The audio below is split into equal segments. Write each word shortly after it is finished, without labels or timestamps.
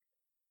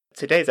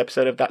Today's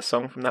episode of That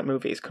Song from That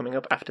Movie is coming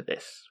up after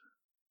this.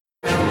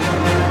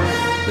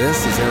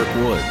 This is Eric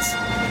Woods.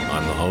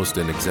 I'm the host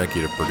and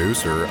executive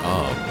producer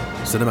of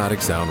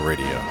Cinematic Sound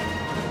Radio,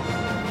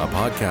 a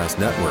podcast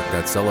network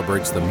that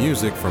celebrates the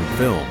music from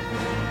film,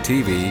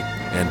 TV,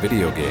 and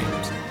video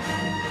games.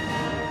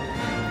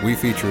 We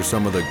feature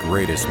some of the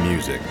greatest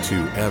music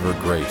to ever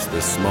grace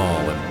the small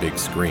and big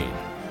screen,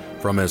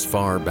 from as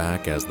far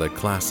back as the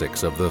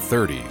classics of the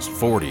 30s,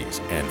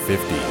 40s, and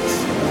 50s.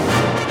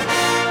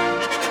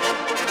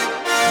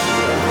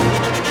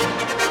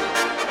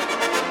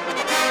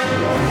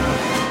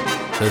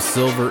 The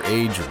Silver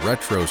Age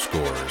retro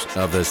scores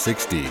of the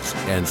 60s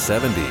and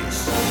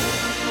 70s.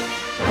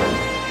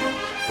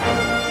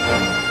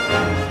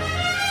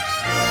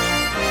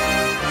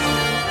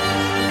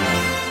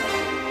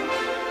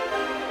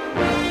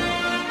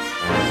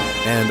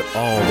 And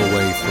all the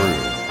way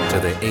through to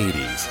the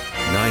 80s,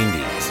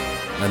 90s,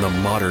 and the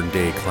modern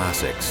day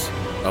classics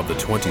of the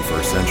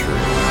 21st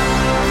century.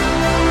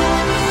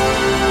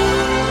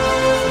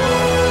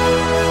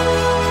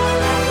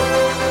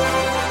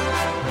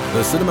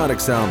 The Cinematic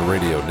Sound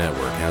Radio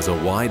Network has a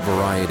wide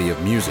variety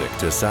of music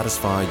to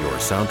satisfy your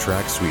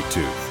soundtrack sweet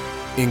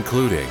tooth,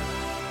 including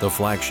the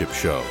flagship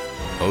show,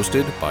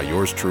 hosted by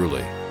yours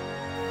truly.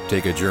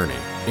 Take a journey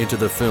into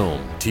the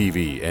film,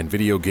 TV, and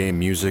video game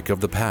music of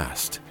the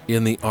past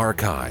in the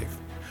archive,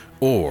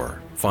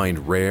 or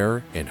find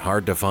rare and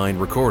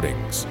hard-to-find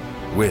recordings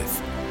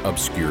with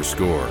obscure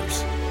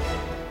scores.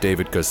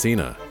 David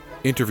Casina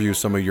interviews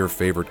some of your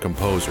favorite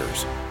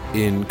composers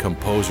in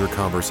Composer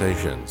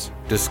Conversations.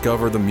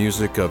 Discover the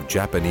music of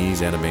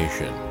Japanese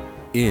animation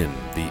in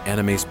the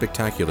Anime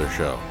Spectacular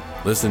Show.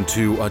 Listen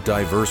to a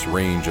diverse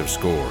range of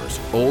scores,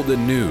 old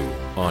and new,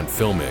 on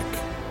Filmic.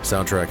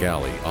 Soundtrack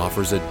Alley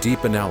offers a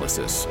deep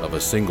analysis of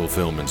a single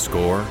film and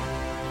score.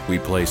 We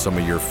play some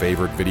of your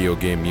favorite video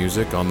game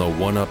music on the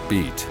one-up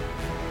beat,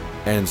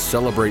 and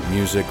celebrate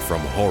music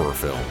from horror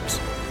films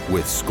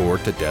with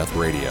Scored to Death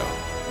Radio.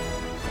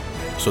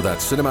 So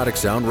that's Cinematic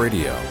Sound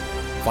Radio.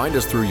 Find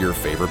us through your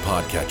favorite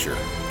podcatcher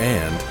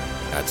and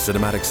at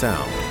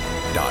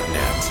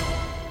cinematicsound.net.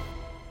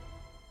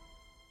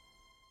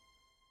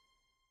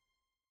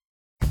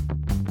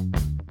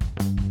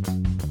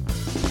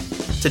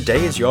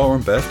 Today is your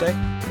own birthday?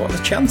 What are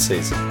the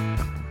chances?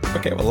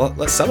 Okay, well,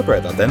 let's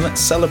celebrate that then. Let's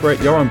celebrate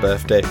your own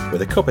birthday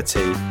with a cup of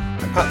tea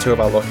and part 2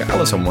 of our look at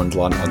Alice in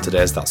Wonderland on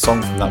today's That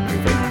Song from That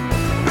Movie.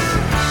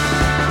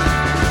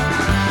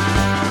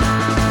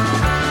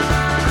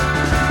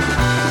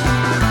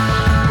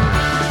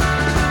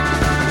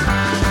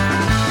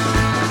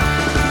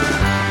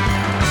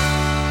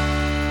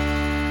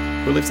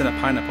 Who lives in a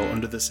pineapple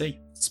under the sea?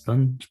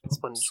 SpongeBob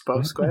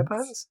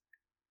SquarePants?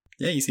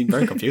 Yeah, you seem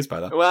very confused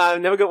by that. Well,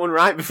 I've never got one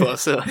right before,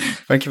 so...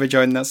 Thank you for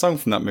joining That Song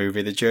from That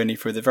Movie, the journey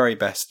through the very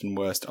best and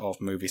worst of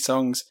movie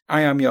songs.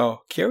 I am your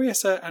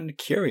curiouser and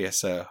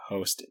curiouser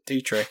host,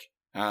 Dietrich,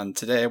 and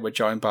today we're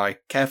joined by,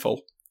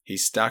 careful,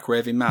 he's stark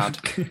raving mad,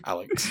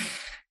 Alex.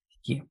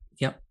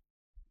 Yep.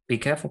 Be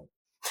careful.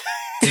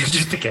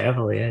 Just be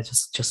careful, yeah,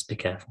 just be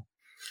careful.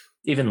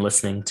 Even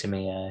listening to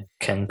me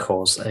can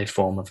cause a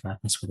form of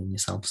madness within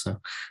yourself, so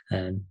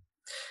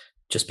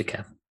just be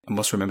careful. I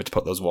must remember to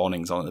put those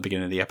warnings on at the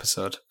beginning of the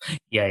episode.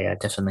 Yeah,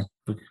 definitely.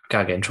 We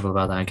can't get in trouble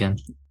about that again.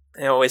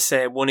 I always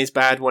say one is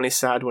bad, one is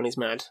sad, one is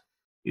mad.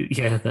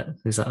 Yeah,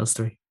 is that us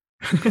 3?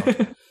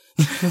 I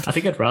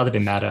think I'd rather be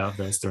mad out of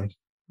those 3.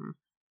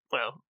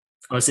 Well...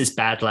 Unless it's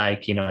bad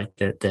like, like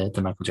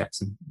the Michael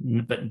Jackson.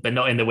 But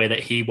not in the way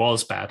that he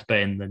was bad, but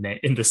in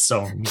the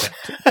song.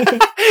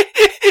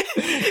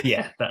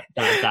 Yeah,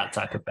 that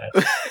type of bad.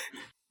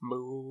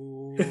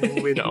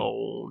 Moving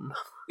on.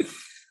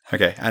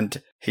 Okay,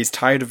 and he's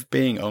tired of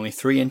being only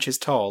 3 inches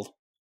tall,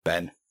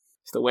 Ben.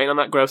 Still waiting on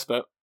that growth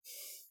spurt.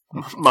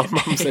 My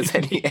mum says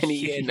any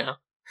year now.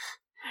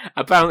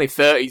 Apparently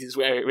 30s is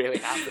where it really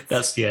happens.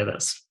 That's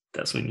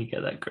when you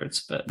get that growth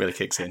spurt. Really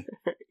kicks in.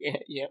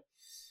 Yeah.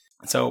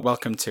 So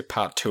welcome to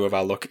part 2 of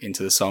our look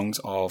into the songs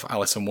of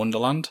Alice in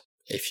Wonderland.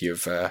 If you've,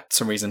 for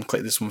some reason,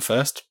 clicked this one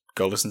first,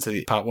 go listen to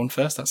the part 1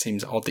 first. That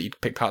seems odd that you'd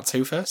pick part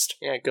 2 first.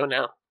 Yeah, go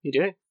now. You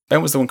do it.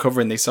 Ben was the one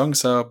covering these songs,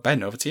 so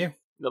Ben, over to you.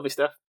 Lovely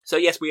stuff. So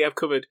yes, we have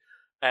covered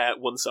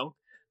one song,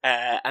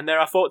 and there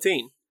are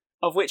 14,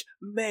 of which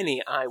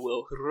many I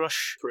will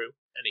rush through.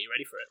 And are you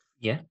ready for it?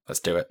 Yeah. Let's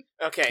do it.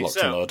 Okay, Locked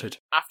and loaded.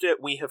 After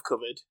we have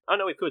covered... Oh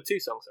no, we've covered 2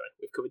 songs, sorry.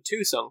 We've covered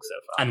 2 songs so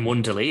far. And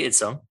one deleted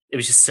song. It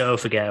was just so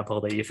forgettable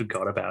that you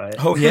forgot about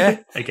it. Oh,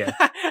 yeah? Again.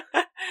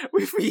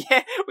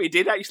 we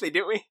did actually,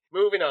 didn't we?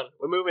 Moving on.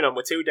 We're moving on.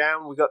 We're 2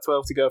 down. We've got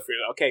 12 to go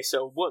through. Okay,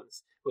 so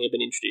once we have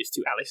been introduced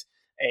to Alice,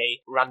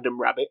 a random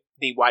rabbit,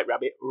 the white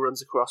rabbit,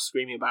 runs across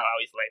screaming about how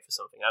he's late for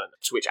something, I don't know,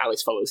 to which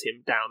Alice follows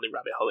him down the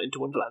rabbit hole into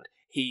Wonderland.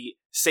 He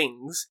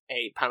sings,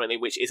 apparently,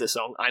 which is a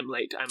song, I'm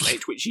late,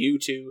 which you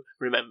 2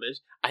 remembered.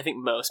 I think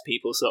most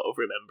people sort of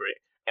remember it.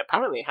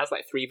 Apparently it has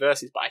like 3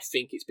 verses, but I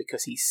think it's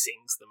because he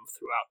sings them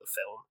throughout the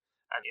film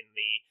and in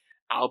the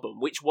album,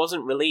 which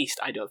wasn't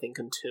released, I don't think,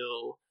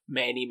 until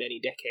many, many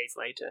decades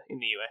later in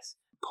the US.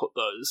 Put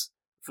those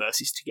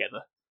verses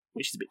together,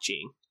 which is a bit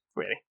cheating.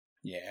 Really?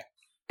 Yeah.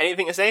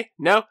 Anything to say?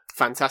 No?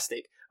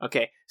 Fantastic.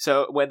 Okay,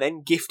 so we're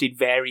then gifted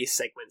various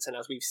segments, and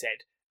as we've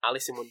said,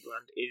 Alice in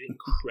Wonderland is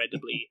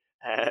incredibly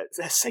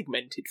a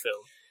segmented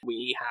film.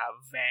 We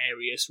have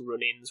various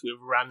run-ins with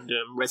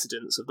random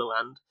residents of the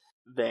land.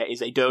 There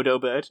is a dodo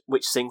bird,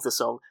 which sings the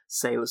song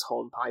Sailor's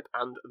Hornpipe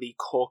and the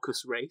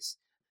Caucasus Race.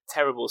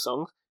 Terrible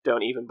songs.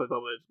 Don't even bother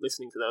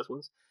listening to those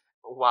ones.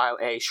 While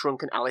a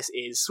shrunken Alice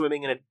is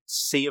swimming in a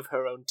sea of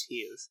her own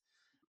tears.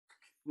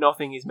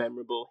 Nothing is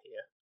memorable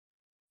here.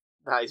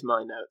 That is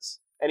my notes.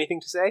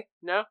 Anything to say?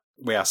 No?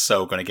 We are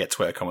so going to get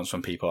Twitter comments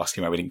from people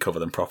asking why we didn't cover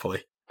them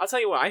properly. I'll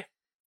tell you why.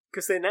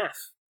 Because they're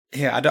naff.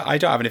 Yeah, I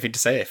don't have anything to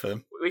say for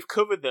them. We've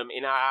covered them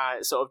in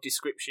our sort of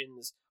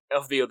descriptions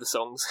of the other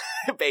songs,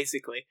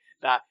 basically,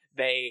 that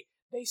they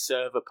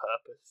serve a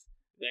purpose.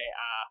 They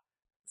are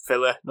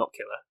filler, not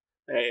killer.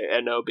 They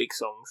are no big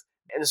songs.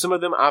 And some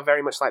of them are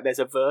very much like there's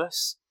a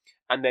verse,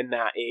 and then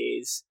that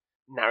is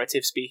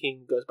narrative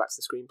speaking, goes back to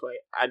the screenplay,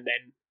 and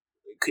then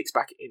it kicks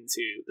back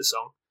into the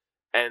song.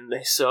 And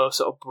they're so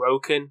sort of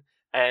broken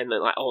and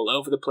like all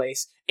over the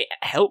place. It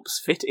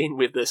helps fit in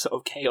with the sort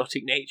of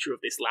chaotic nature of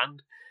this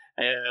land,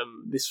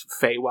 this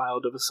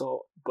Feywild of a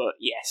sort. But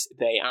yes,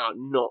 they are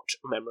not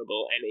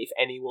memorable. And if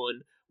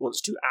anyone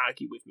wants to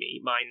argue with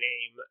me, my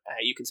name,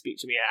 you can speak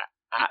to me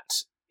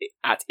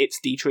at It's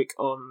Dietrich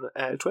on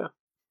Twitter.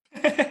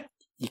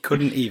 You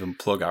couldn't even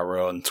plug our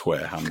own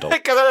Twitter handle.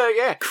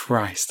 Yeah.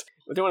 Christ.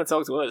 We don't want to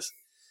talk to us.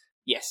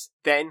 Yes.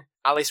 Then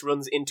Alice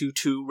runs into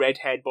two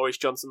red-haired Boris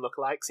Johnson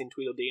lookalikes in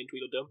Tweedledee and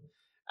Tweedledum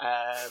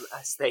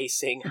as they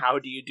sing How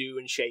Do You Do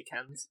and shake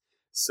hands,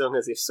 sung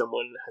as if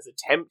someone has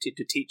attempted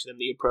to teach them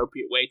the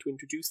appropriate way to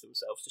introduce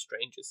themselves to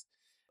strangers.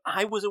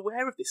 I was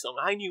aware of this song.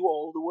 I knew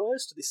all the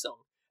words to this song,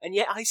 and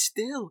yet I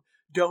still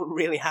don't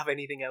really have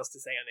anything else to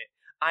say on it.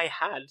 I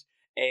had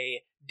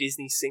a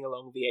Disney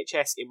sing-along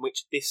VHS in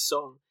which this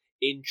song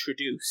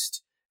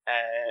introduced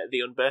the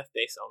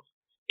Unbirthday song.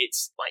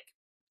 It's like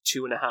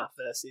 2.5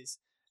 verses.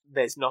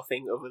 There's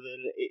nothing other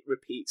than it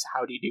repeats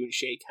how do you do and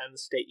shake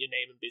hands, state your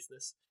name and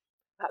business.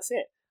 That's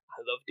it.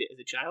 I loved it as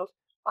a child.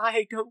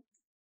 I don't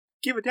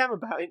give a damn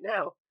about it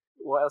now.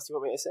 What else do you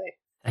want me to say?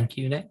 Thank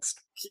you,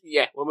 next.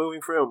 Yeah, we're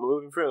moving through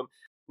them.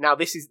 Now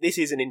this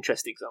is an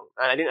interesting song,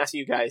 and I didn't ask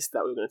you guys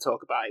that we were going to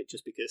talk about it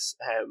just because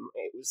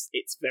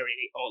it's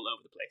very all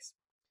over the place.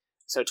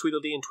 So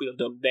Tweedledee and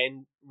Tweedledum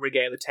then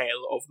regale the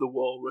tale of the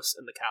Walrus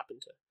and the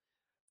Carpenter,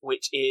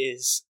 which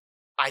is,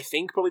 I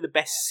think, probably the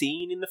best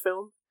scene in the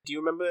film. Do you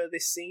remember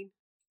this scene?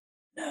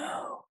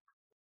 No.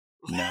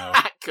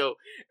 Cool.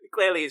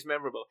 Clearly it's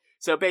memorable.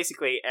 So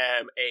basically,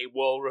 a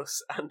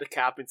walrus and a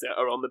carpenter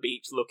are on the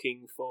beach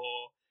looking for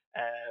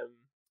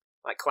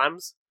like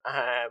clams.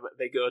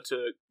 They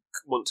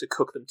want to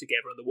cook them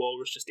together, and the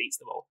walrus just eats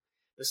them all.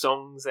 The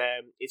song's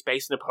it's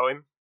based on a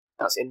poem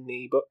that's in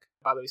the book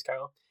by Lewis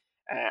Carroll,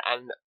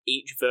 and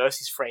each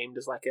verse is framed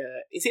as like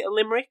is it a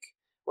limerick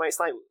where it's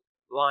like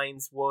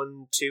lines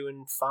 1, 2,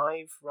 and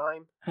 5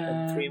 rhyme,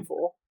 and 3 and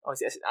 4? Or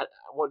is it?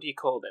 What do you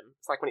call them?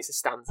 It's like when it's a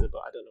stanza, but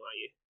I don't know how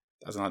you.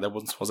 As in, like, there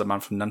once was a man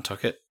from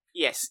Nantucket.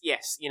 Yes,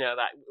 you know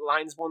that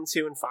lines 1,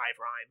 2, and 5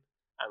 rhyme,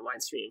 and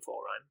lines 3 and 4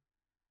 rhyme.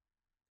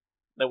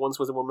 There once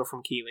was a woman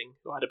from Keeling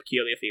who had a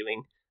peculiar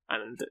feeling,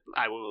 and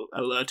I will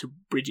alert to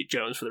Bridget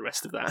Jones for the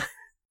rest of that.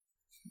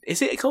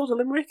 Is it called a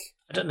limerick?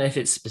 I don't know if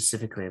it's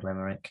specifically a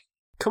limerick.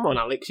 Come on,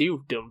 Alex,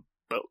 you've done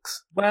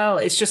books. Well,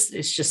 it's just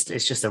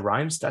a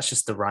rhyme. That's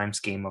just the rhyme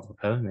scheme of the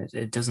poem.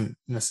 It doesn't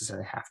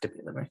necessarily have to be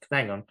a limerick.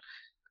 Hang on.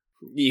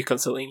 You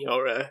consulting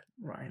your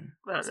rhyme?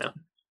 I don't know,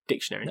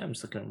 dictionary. No, I'm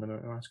just looking at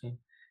limerick rhyme scheme.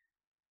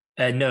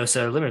 No,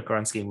 so limerick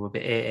rhyme scheme would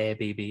be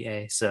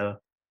AABBA. So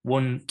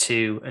 1,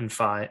 2, and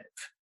 5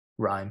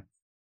 rhyme,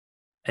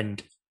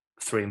 and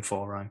 3 and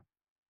 4 rhyme.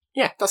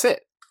 Yeah, that's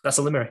it. That's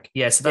a limerick.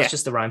 Yeah, so that's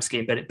just the rhyme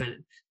scheme.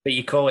 But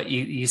you call it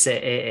you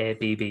say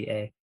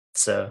AABBA.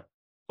 So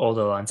all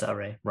the lines that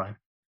are A rhyme.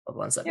 All the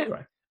lines that are B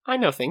rhyme. I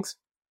know things.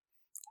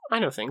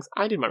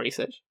 I did my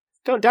research.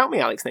 Don't doubt me,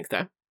 Alex, next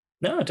time.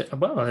 No, I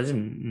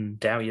didn't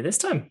doubt you this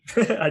time.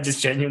 I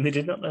just genuinely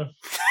did not know.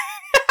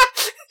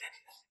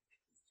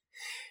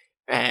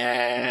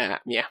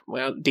 Yeah,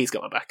 well, Dee's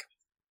got my back.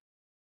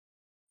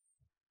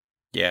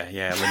 Yeah,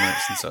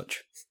 limericks and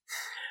such.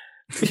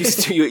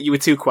 You were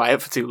too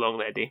quiet for too long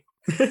there, Dee.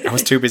 I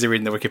was too busy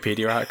reading the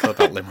Wikipedia article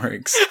about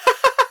limericks.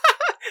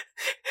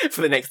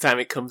 For the next time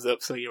it comes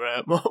up, so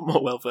you're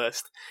more well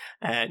versed.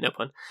 No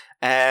pun.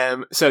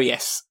 So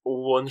yes,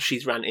 once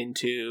she's ran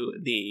into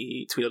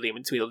the Tweedledee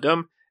and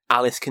Tweedledum,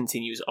 Alice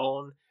continues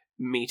on,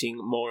 meeting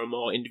more and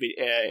more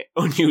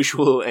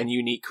unusual and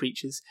unique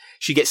creatures.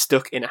 She gets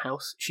stuck in a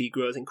house. She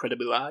grows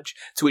incredibly large,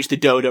 to which the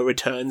dodo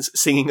returns,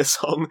 singing a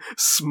song,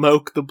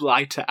 Smoke the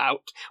Blighter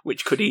Out,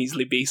 which could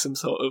easily be some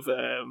sort of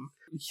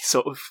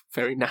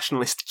very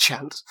nationalist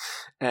chant.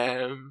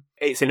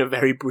 It's in a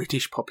very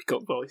British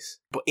poppycock voice.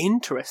 But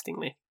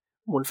interestingly,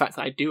 one fact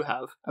that I do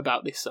have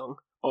about this song,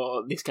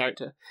 or this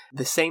character,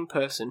 the same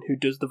person who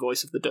does the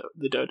voice of the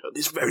dodo,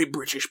 this very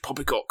British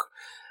poppycock,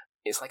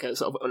 it's like a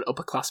sort of an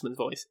upperclassman's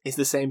voice, is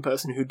the same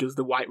person who does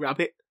the White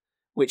Rabbit,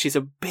 which is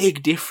a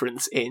big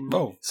difference in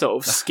Oh.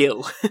 sort of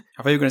skill.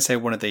 I thought you were going to say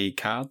one of the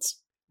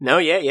cards. No,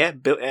 yeah.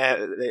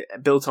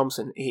 Bill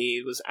Thompson,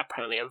 he was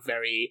apparently a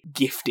very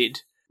gifted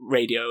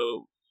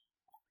radio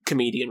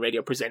comedian,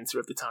 radio presenter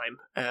of the time,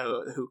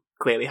 who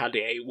clearly had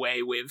a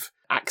way with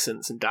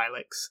accents and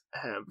dialects.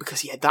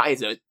 Because, that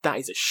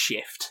is a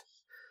shift.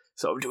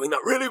 Sort of doing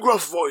that really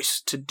gruff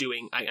voice to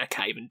doing... I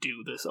can't even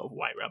do the sort of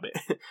White Rabbit.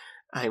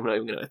 I'm not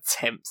even going to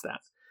attempt that.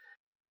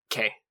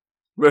 Okay,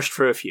 rushed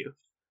for a few.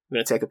 I'm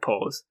going to take a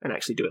pause and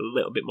actually do a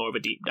little bit more of a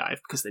deep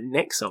dive, because the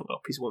next song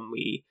up is one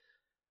we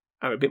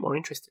are a bit more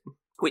interested in,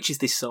 which is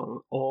this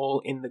song,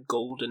 All in the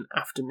Golden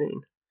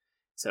Afternoon.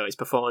 So it's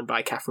performed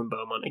by Catherine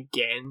Beaumont,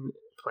 again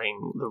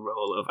playing the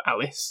role of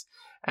Alice,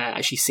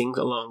 as she sings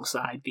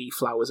alongside the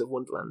Flowers of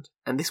Wonderland.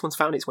 And this one's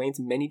found its way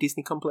into many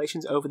Disney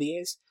compilations over the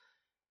years.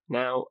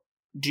 Now,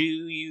 do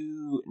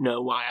you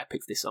know why I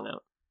picked this song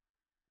out?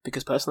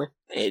 Because personally,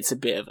 it's a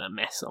bit of a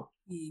mess song.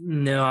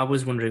 No, I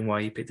was wondering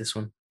why you picked this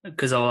one.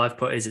 Because all I've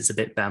put is it's a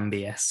bit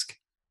Bambi-esque.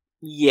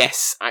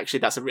 Yes, actually,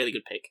 that's a really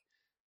good pick.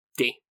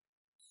 D.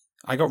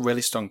 I got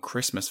really strong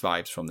Christmas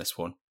vibes from this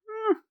one.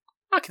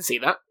 I can see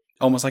that.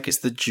 Almost like it's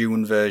the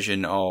June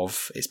version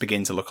of It's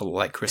Beginning to Look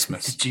Like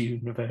Christmas. The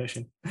June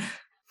version.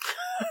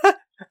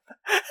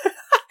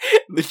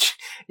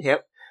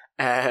 Yep.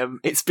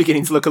 It's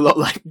beginning to look a lot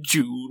like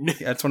June.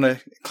 I just want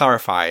to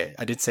clarify.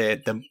 I did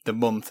say the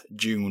month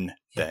June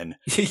then.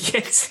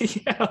 Yes.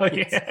 Oh,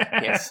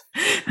 yeah. Yes.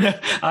 No,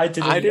 I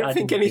didn't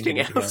think anything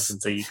else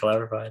until you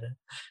clarified it.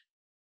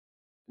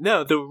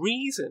 No, the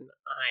reason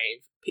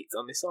I've picked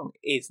on this song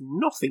is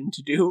nothing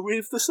to do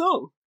with the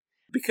song.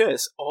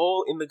 Because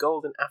All in the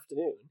Golden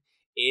Afternoon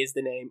is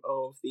the name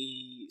of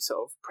the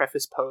sort of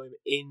preface poem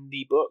in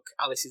the book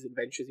Alice's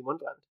Adventures in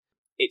Wonderland.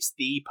 It's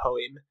the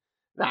poem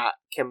that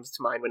comes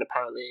to mind when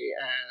apparently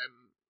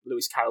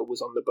Lewis Carroll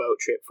was on the boat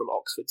trip from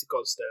Oxford to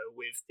Godstow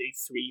with the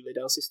 3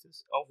 Liddell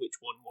sisters, of which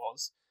one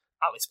was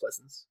Alice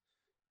Pleasance,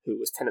 who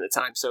was 10 at the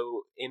time.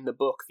 So in the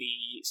book,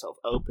 the sort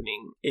of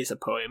opening is a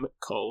poem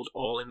called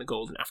All in the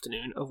Golden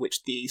Afternoon, of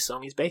which the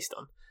song is based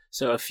on.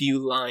 So a few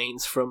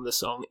lines from the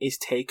song is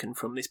taken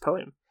from this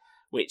poem,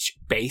 which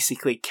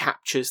basically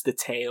captures the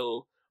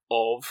tale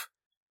of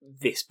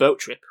this boat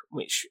trip,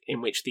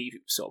 in which the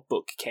sort of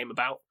book came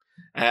about.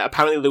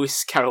 Apparently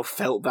Lewis Carroll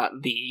felt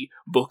that the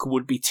book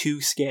would be too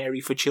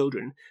scary for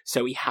children,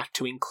 so he had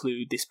to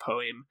include this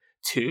poem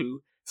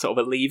to sort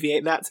of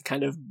alleviate that, to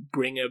kind of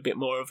bring a bit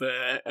more of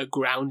a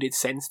grounded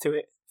sense to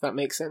it, if that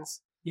makes sense.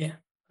 Yeah,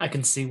 I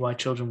can see why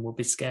children will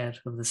be scared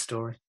of this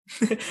story.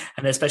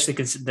 And especially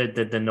because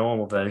the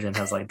normal version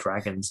has like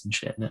dragons and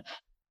shit in it.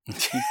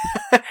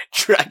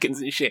 Dragons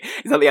and shit.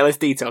 Is that the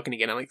LSD talking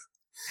again, Alex?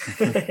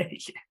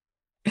 Yeah.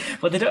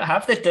 Well, they don't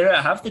have the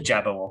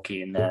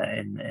Jabberwocky in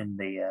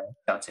the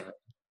cartoon.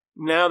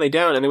 No, they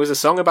don't. And there was a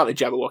song about the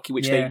Jabberwocky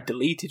which they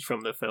deleted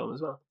from the film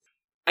as well.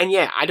 And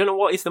yeah, I don't know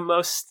what is the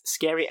most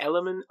scary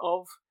element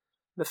of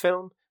the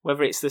film,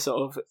 whether it's the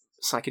sort of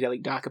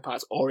psychedelic darker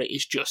parts or it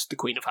is just the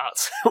Queen of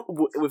Hearts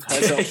with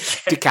her sort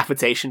of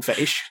decapitation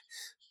fetish.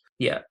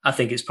 Yeah, I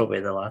think it's probably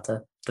the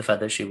latter. The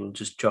fact that she will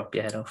just drop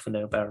your head off for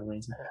no apparent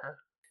reason.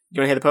 You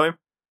want to hear the poem?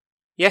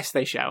 Yes,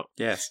 they shout.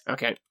 Yes.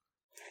 Okay.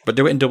 But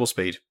do it in double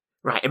speed.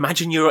 Right,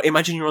 imagine you're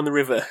on the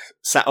river,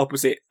 sat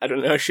opposite, I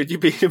don't know, should you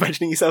be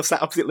imagining yourself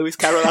sat opposite Lewis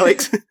Carroll,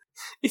 Alex?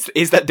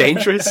 Is that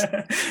dangerous?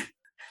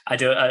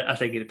 I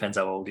think it depends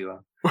how old you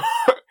are.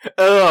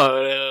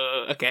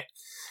 Oh, okay.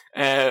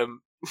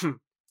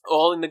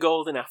 All in the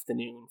golden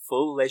afternoon,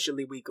 full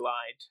leisurely we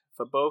glide,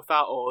 for both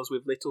our oars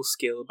with little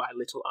skill by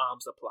little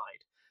arms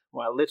applied,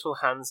 while little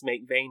hands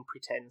make vain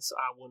pretence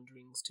our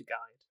wanderings to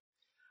guide.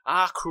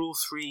 Ah, cruel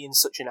three in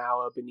such an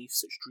hour beneath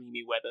such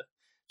dreamy weather,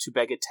 to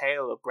beg a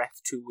tale, a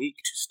breath too weak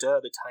to stir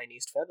the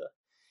tiniest feather.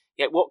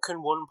 Yet what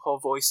can one poor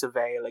voice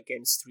avail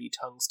against 3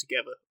 tongues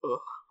together? Ugh.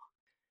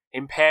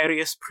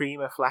 Imperious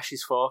Prima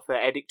flashes forth her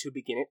edict to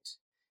begin it.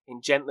 In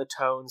gentler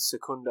tones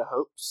Secunda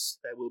hopes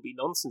there will be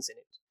nonsense in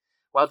it,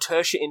 while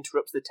Tertia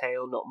interrupts the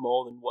tale not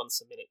more than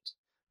once a minute.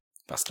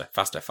 Faster,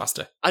 faster,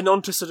 faster.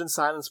 Anon to sudden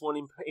silence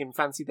one in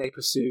fancy they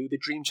pursue, the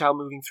dream child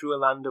moving through a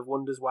land of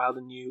wonders wild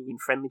and new, in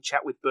friendly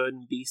chat with bird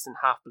and beast and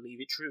half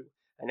believe it true.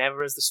 And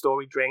ever as the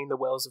story drained the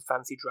wells of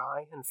fancy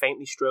dry, and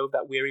faintly strove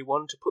that weary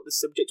one to put the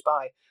subject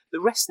by, the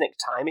rest next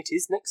time, it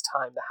is next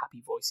time, the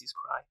happy voices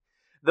cry.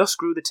 Thus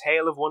grew the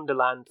tale of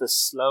Wonderland, thus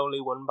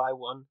slowly one by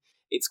one,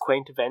 its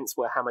quaint events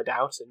were hammered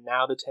out, and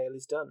now the tale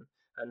is done,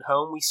 and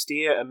home we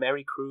steer a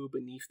merry crew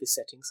beneath the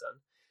setting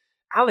sun.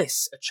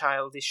 Alice, a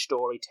childish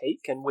story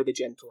take, and with a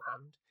gentle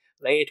hand,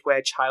 lay it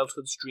where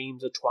childhood's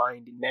dreams are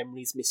twined in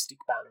memory's mystic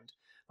band,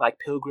 like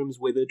pilgrims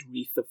withered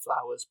wreath of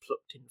flowers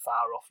plucked in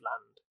far-off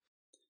land.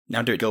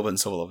 Now do it, Gilbert and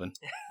Sullivan.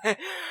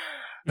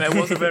 There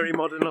was a very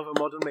modern of a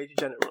modern Major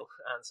General,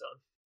 and so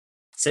on.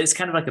 So it's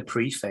kind of like a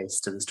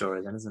preface to the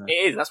story then, isn't it?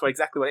 It is, that's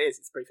exactly what it is.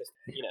 It's a preface.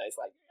 You know, it's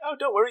like, oh,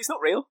 don't worry, it's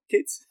not real,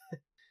 kids.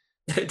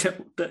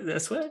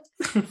 That's what.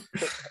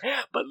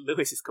 But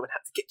Lewis is coming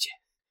out to get you.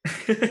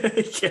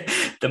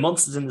 Yeah, the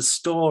monsters in the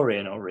story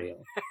are not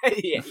real.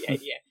 yeah.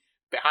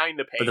 But behind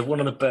the page. But the one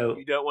on the boat.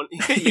 You don't want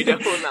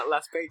that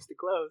last page to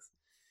close.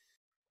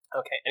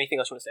 Okay, anything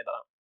else you want to say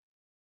about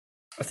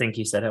I think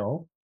you said it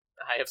all.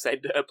 that? I have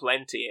said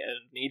plenty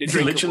and need a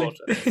drink of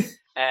water.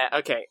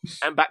 Okay,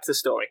 and back to the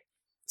story.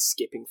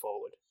 Skipping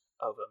forward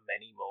over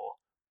many more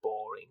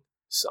boring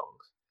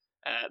songs.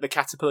 The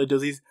caterpillar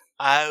does his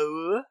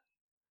ow,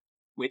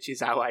 which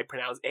is how I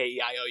pronounce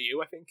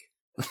A-E-I-O-U, I think.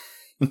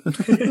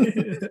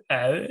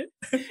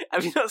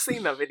 Have you not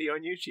seen that video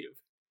on YouTube?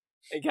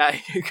 A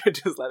guy who could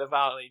just let them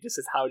out and he just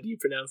says, how do you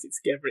pronounce it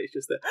together? It's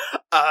just a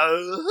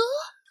oh.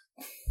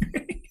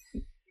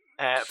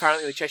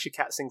 Apparently the Cheshire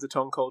Cat sings a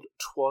song called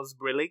 'Twas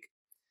Brillig,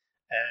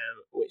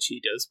 which he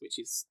does, which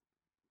is,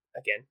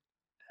 again,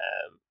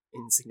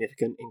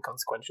 insignificant,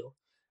 inconsequential,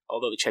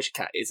 although the Cheshire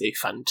Cat is a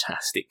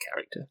fantastic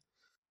character.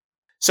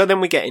 So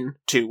then we get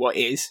into what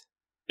is,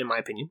 in my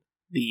opinion,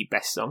 the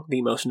best song,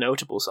 the most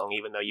notable song,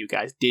 even though you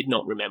guys did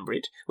not remember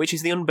it, which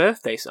is the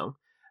Unbirthday song,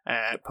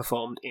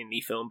 performed in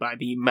the film by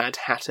the Mad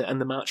Hatter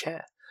and the March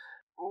Hare.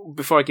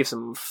 Before I give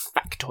some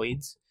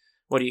factoids,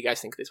 what do you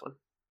guys think of this one?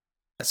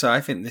 So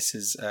I think this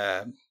is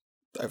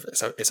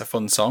it's a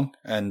fun song,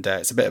 and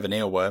it's a bit of an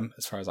earworm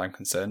as far as I'm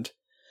concerned.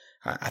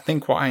 I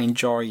think what I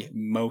enjoy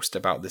most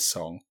about this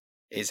song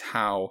is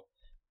how,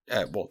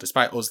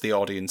 despite us, the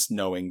audience,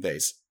 knowing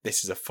this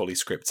is a fully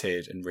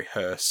scripted and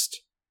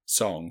rehearsed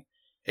song,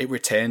 it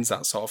retains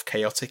that sort of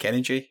chaotic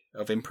energy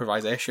of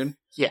improvisation.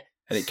 Yeah.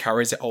 And it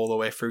carries it all the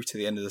way through to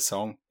the end of the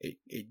song.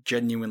 It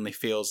genuinely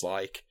feels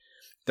like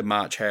the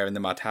March Hare and the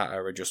Mad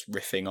Hatter are just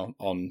riffing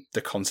on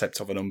the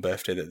concept of an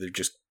unbirthday that they've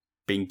just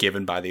been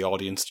given by the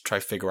audience to try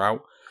to figure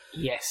out.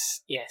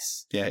 Yes.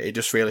 Yeah, it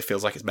just really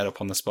feels like it's made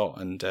up on the spot,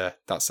 and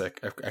that's a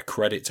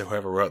credit to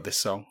whoever wrote this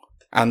song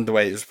and the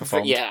way it was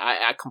performed. Yeah,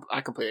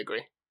 I completely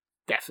agree.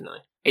 Definitely.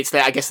 It's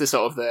I guess the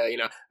sort of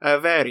a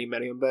very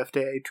merry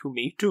birthday to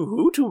me, to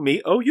who, to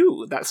me, oh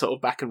you. That sort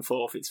of back and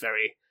forth, it's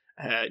very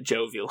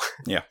jovial.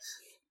 Yeah.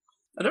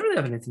 I don't really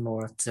have anything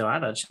more to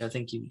add, actually. I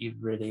think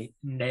you've really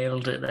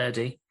nailed it there,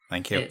 D.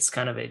 Thank you. It's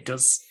kind of, it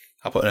does...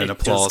 I'll put in an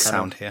applause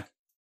sound here.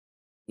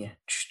 Yeah.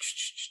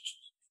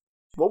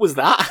 What was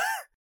that?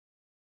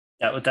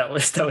 That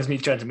was me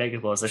trying to make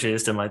applause. I should have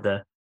just done like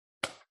the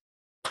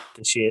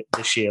sheer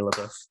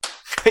above.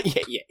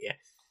 yeah.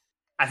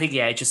 I think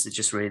it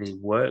just really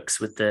works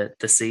with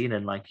the scene,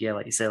 and like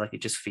you say, like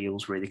it just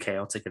feels really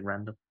chaotic and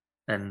random,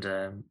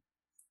 and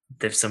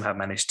they've somehow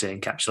managed to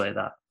encapsulate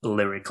that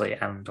lyrically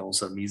and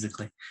also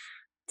musically.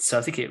 So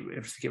I think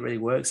it really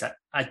works.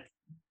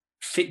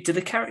 Do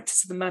the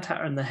characters of the Mad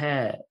Hatter and the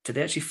Hare, do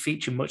they actually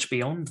feature much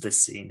beyond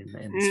this scene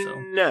in this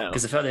film? No,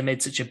 because I felt they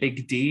made such a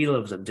big deal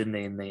of them, didn't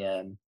they?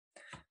 In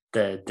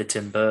the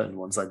Tim Burton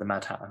ones, like the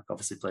Mad Hatter,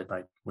 obviously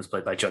was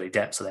played by Johnny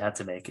Depp, so they had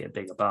to make it a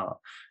bigger part.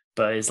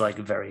 But it's like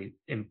very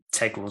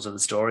integral to the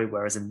story.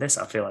 Whereas in this,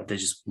 I feel like they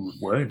just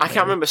weren't. I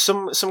can't remember.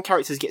 Some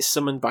characters get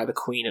summoned by the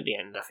Queen at the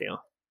end. I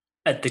feel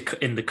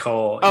in the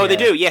core. Oh, yeah. They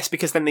do. Yes,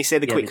 because then they say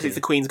the Queen, they because do. it's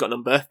the Queen's got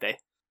an birthday.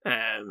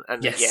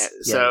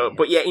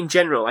 But in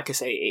general, like I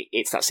say,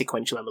 it's that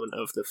sequential element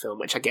of the film,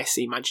 which I guess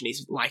Imagine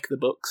is like the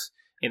books,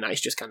 in that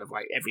it's just kind of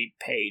like every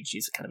page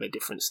is kind of a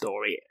different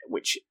story,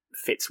 which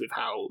fits with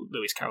how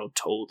Lewis Carroll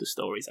told the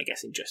stories, I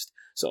guess, in just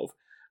sort of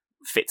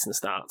fits and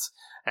starts.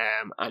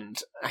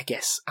 And I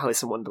guess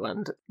Alice in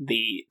Wonderland,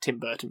 the Tim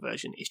Burton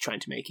version, is trying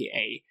to make it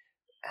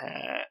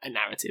a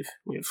narrative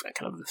with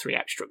kind of the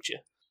 3-act structure,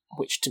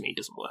 which to me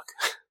doesn't work.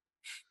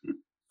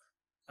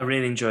 I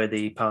really enjoy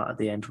the part at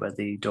the end where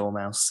the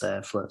dormouse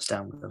floats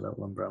down with a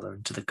little umbrella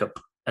into the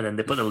cup, and then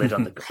they put a lid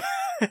on the cup.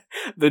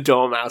 The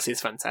dormouse is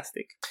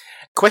fantastic.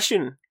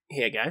 Question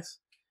here, guys.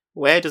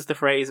 Where does the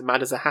phrase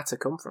 "mad as a hatter"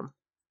 come from?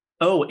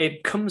 Oh,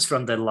 it comes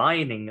from the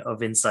lining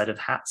of inside of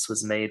hats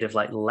was made of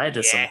like lead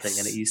or something,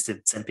 and it used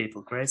to send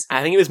people crazy.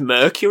 I think it was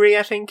mercury,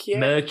 yeah.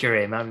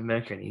 Mercury, it might be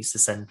mercury, and it used to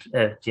send,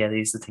 they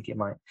used to think it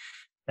might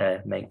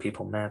make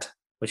people mad,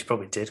 which it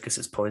probably did because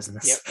it's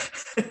poisonous.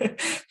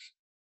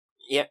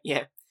 Yep.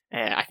 Yeah.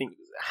 I think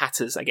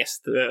hatters, I guess,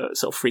 the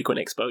sort of frequent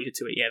exposure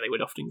to it, they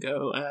would often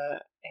go a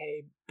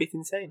bit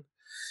insane.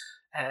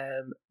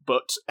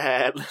 But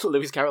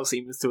Lewis Carroll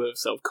seems to have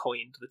sort of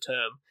coined the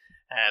term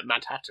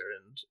Mad Hatter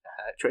and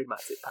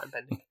trademarked it patent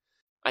pending.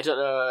 I don't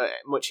know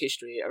much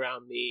history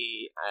around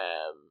the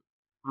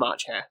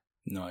March Hare.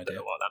 No idea. I don't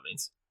know what that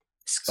means.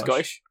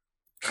 Scottish?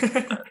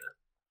 Scottish?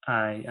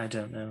 I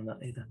don't know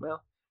that either.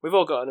 Well, we've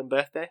all got an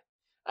birthday.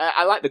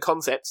 I like the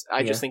concept.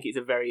 I just think it's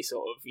a very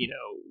sort of,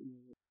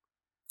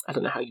 I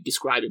don't know how you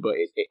describe it, but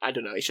I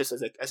don't know. It's just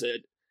as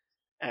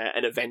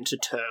an event, a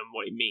term,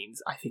 what it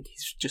means. I think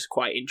it's just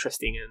quite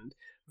interesting and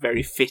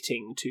very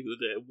fitting to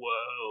the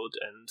world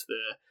and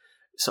the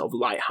sort of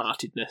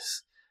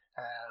lightheartedness.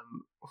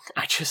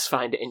 I just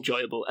find it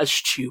enjoyable, as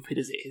stupid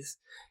as it is,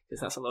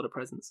 because that's a lot of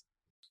presents.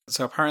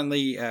 So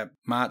apparently,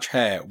 March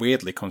Hare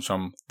weirdly comes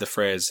from the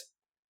phrase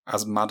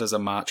 "as mad as a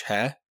March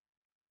Hare."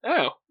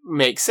 Oh,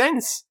 makes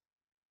sense.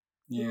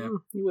 Yeah,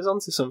 he was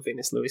onto something,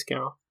 this Lewis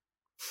Carroll.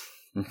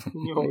 You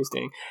know what he's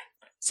doing.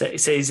 So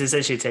he's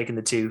essentially taken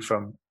the two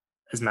from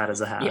 "as mad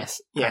as a hat,"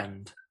 yes, yeah,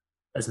 and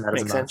 "as mad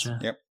as a March Hare,"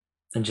 Yep,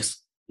 and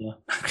just Yeah.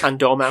 And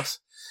Dormouse.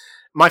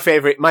 My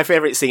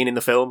favorite scene in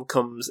the film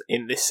comes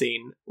in this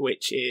scene,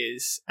 which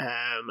is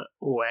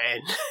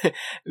when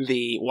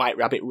the White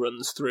Rabbit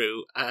runs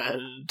through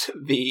and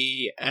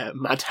the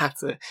Mad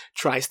Hatter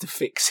tries to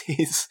fix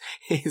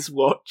his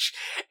watch.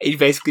 He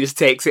basically just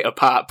takes it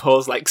apart,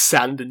 pours like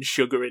sand and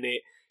sugar in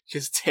it,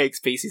 just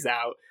takes pieces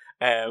out.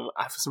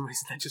 For some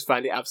reason, I just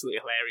find it absolutely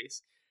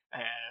hilarious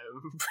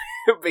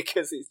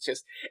because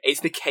it's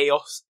the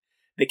chaos,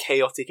 the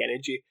chaotic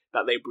energy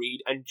that they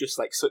breed, and just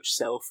like such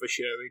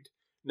self-assured.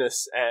 That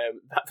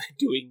they're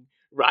doing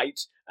right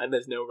and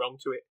there's no wrong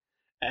to it,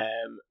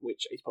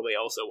 which is probably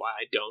also why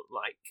I don't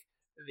like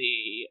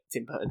the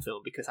Tim Burton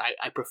film, because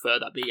I prefer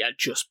that they are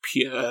just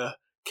pure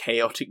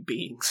chaotic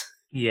beings.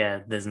 Yeah,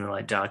 there's no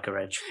like darker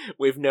edge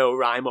with no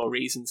rhyme or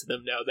reason to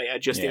them. No, they are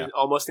just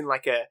almost in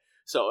like a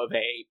sort of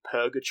a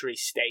purgatory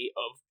state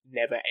of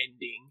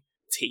never-ending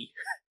tea.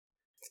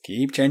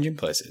 Keep changing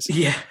places.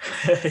 Yeah.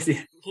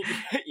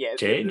 Yeah,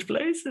 change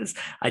places.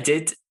 I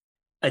did.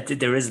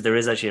 There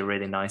is actually a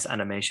really nice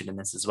animation in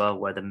this as well,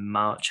 where the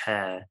March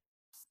Hare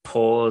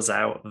pours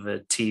out of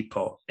a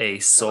teapot a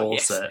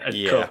saucer,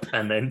 a cup,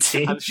 and then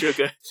tea and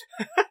sugar,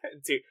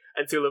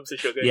 and two lumps of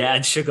sugar. Yeah,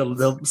 and sugar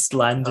lumps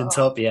land on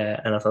top. Yeah,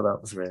 and I thought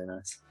that was really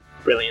nice.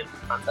 Brilliant,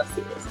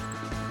 fantastic.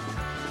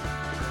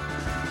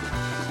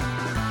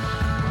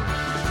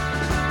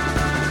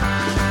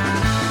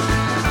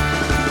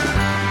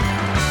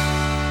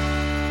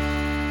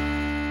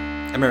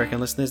 American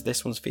listeners,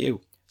 this one's for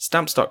you.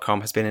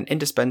 Stamps.com has been an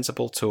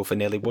indispensable tool for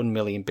nearly 1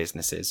 million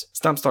businesses.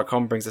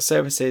 Stamps.com brings the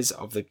services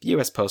of the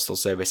US Postal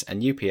Service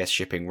and UPS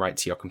shipping right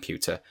to your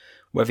computer.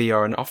 Whether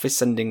you're an office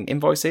sending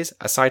invoices,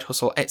 a side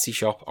hustle Etsy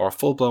shop, or a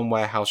full-blown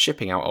warehouse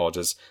shipping out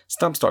orders,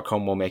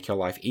 Stamps.com will make your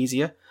life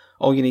easier.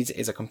 All you need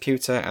is a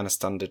computer and a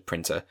standard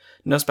printer.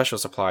 No special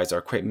supplies or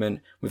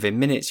equipment. Within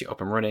minutes you're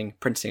up and running,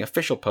 printing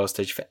official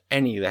postage for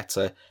any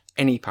letter,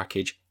 any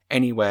package,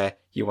 anywhere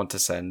you want to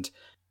send.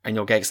 And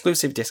you'll get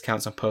exclusive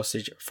discounts on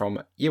postage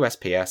from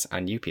USPS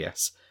and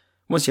UPS.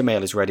 Once your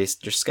mail is ready,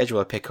 just schedule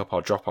a pickup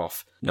or drop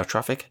off. No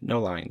traffic, no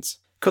lines.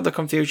 Cut the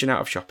confusion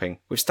out of shopping.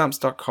 With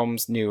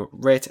Stamps.com's new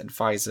Rate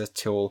Advisor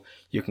tool,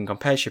 you can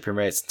compare shipping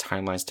rates and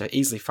timelines to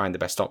easily find the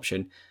best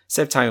option.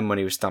 Save time and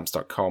money with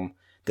Stamps.com.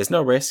 There's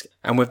no risk,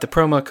 and with the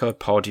promo code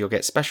POD, you'll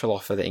get a special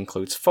offer that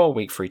includes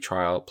 4-week free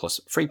trial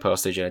plus free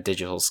postage and a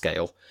digital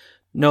scale.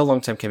 No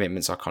long-term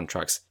commitments or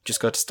contracts.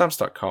 Just go to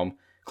Stamps.com.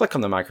 Click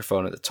on the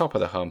microphone at the top of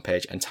the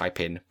homepage and type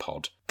in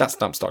POD. That's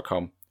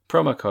Stamps.com.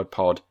 Promo code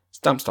POD.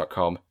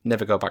 Stamps.com.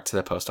 Never go back to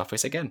the post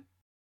office again.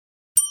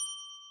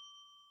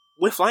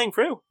 We're flying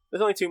through.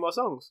 There's only 2 more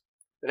songs.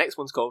 The next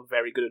one's called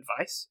Very Good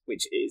Advice,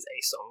 which is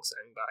a song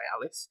sung by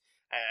Alice.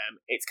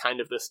 It's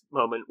kind of this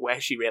moment where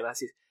she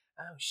realises,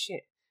 oh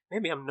shit,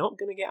 maybe I'm not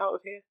going to get out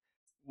of here.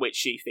 Which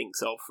she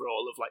thinks of for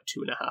all of like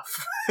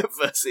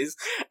 2.5 verses.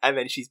 And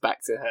then she's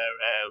back to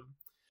her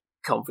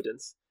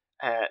confidence.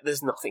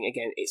 There's nothing,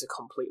 again, it's a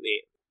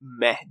completely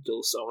meh,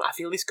 dull song. I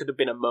feel this could have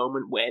been a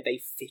moment where they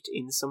fit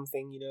in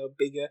something,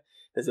 bigger.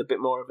 There's a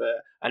bit more of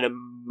an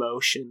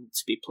emotion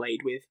to be played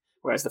with,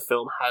 whereas the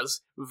film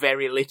has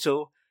very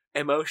little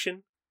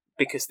emotion,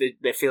 because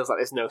there feels like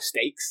there's no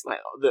stakes. Like,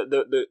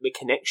 the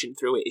connection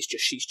through it is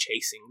just she's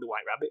chasing the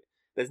White Rabbit.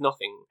 There's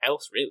nothing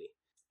else, really.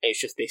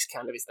 It's just this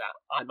kind of is that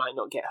I might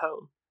not get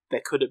home.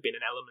 There could have been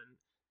an element,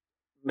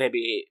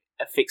 maybe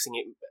fixing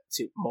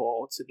it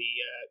more to the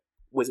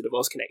Wizard of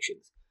Oz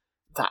connections,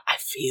 that I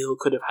feel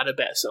could have had a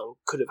better song,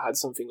 could have had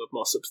something of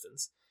more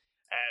substance.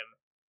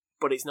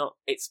 But it's not.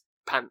 It's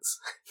pants.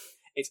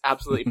 It's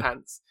absolutely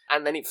pants.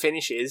 And then it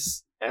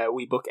finishes,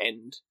 we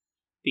bookend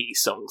the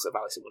songs of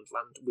Alice in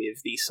Wonderland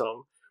with the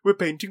song, We're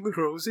Painting the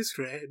Roses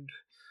Red,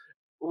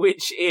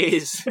 which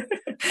is,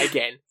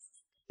 again...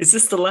 Is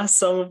this the last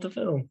song of the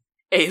film?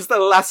 It's the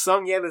last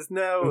song, yeah, there's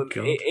no... Oh,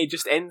 it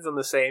just ends on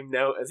the same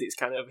note as it's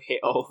kind of hit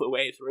all the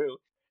way through.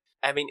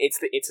 I mean,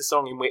 it's a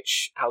song in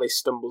which Alice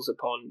stumbles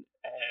upon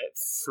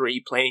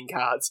 3 playing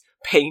cards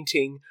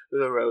painting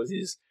the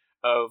roses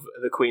of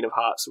the Queen of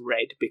Hearts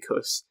red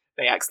because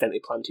they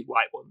accidentally planted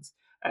white ones.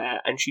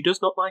 And she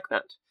does not like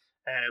that.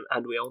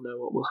 And we all know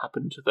what will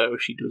happen to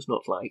those she does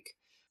not like.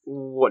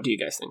 What do you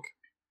guys think?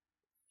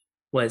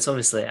 Well, it's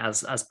obviously,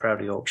 as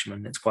proud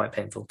Yorkshireman, it's quite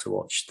painful to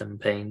watch them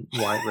paint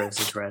white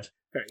roses red.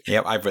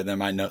 Yep, I've written in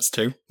my notes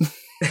too.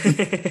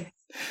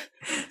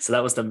 So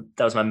that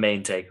was my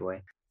main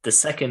takeaway. The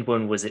second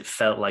one was it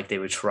felt like they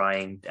were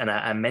trying, and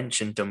I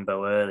mentioned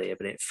Dumbo earlier,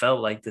 but it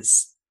felt like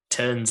this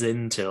turns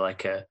into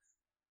like a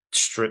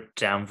stripped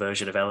down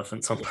version of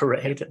Elephants on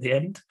Parade at the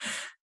end.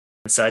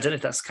 So I don't know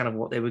if that's kind of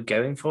what they were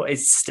going for.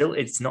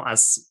 It's not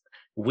as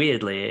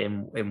weirdly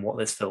in what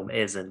this film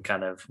is and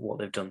kind of what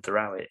they've done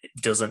throughout it.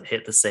 It doesn't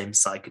hit the same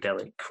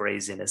psychedelic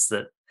craziness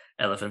that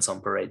Elephants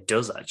on Parade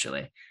does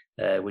actually,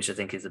 which I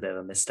think is a bit of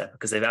a misstep,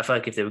 because I feel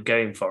like if they were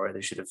going for it,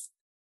 they should have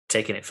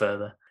taken it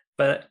further.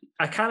 But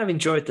I kind of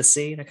enjoyed the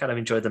scene. I kind of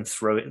enjoyed them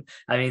throw it.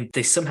 I mean,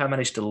 they somehow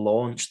managed to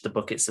launch the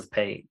buckets of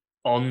paint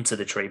onto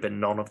the tree, but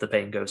none of the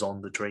paint goes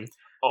on the tree.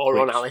 Or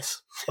on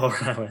Alice. Or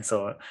Alice,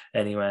 or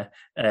anywhere.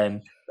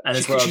 And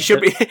as well,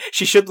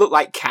 she should look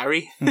like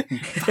Carrie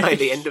by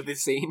the end of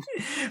this scene.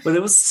 Well,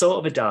 there was sort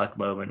of a dark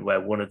moment where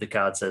one of the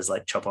guards says,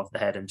 like, chop off the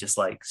head and just,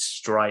 like,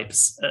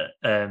 stripes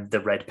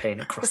the red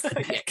paint across the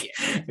neck,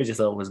 which I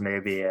thought was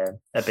maybe a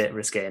bit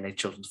risque in a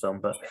children's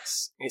film. But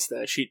yes, it's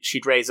there.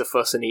 She'd raise a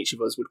fuss and each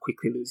of us would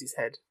quickly lose his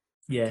head.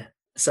 Yeah.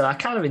 So I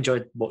kind of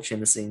enjoyed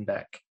watching the scene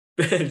back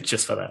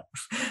just for that.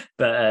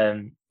 But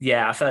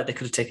yeah, I felt like they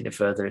could have taken it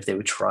further if they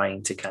were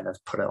trying to kind of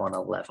put it on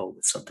a level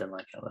with something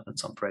like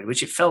Elephants on Parade,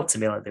 which it felt to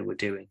me like they were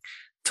doing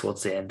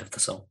towards the end of the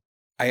song.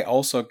 I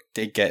also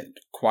did get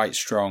quite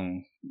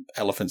strong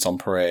Elephants on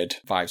Parade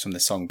vibes from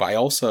this song, but I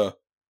also,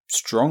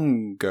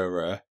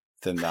 stronger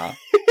than that,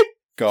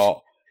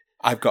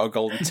 I've got a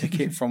golden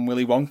ticket from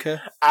Willy Wonka.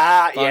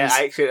 Yeah,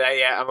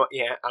 I'm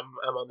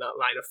on that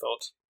line of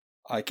thought.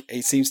 Like,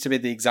 it seems to be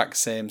the exact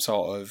same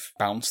sort of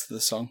bounce to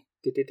the song.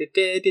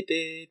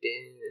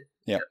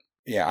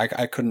 Yeah,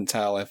 I couldn't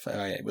tell if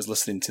I was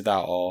listening to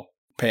that or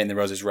Painting the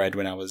Roses Red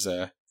when I was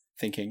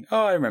thinking,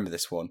 oh, I remember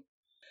this one.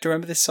 Do you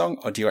remember this song?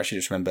 Or do you actually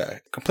just remember a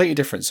completely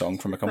different song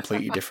from a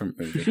completely different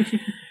movie?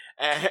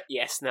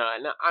 Yes, no,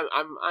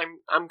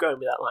 I'm going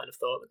with that line of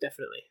thought,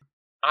 definitely.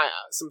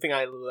 Something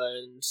I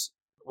learned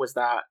was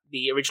that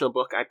the original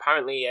book,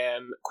 apparently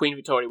Queen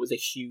Victoria was a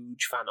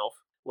huge fan of,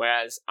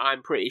 whereas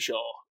I'm pretty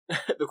sure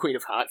the Queen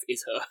of Hearts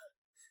is her.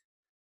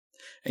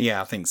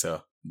 Yeah, I think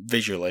so.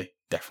 Visually,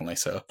 definitely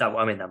so. That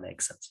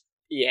makes sense.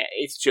 Yeah,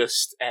 it's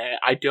just,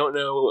 I don't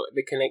know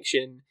the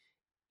connection.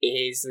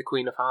 Is the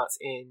Queen of Hearts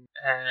in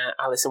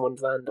Alice in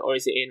Wonderland, or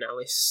is it in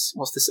Alice?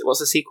 What's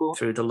the sequel?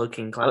 Through the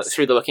Looking Glass.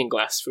 Through the Looking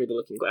Glass.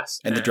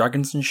 And the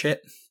dragons and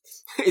shit?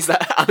 Is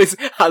that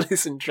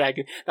Alice and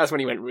Dragon? That's when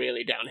he went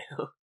really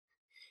downhill.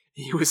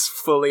 He was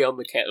fully on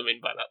the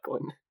ketamine by that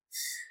point.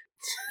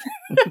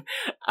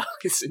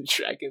 Alice and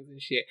Dragons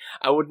and shit.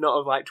 I would not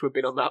have liked to have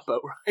been on that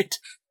boat ride.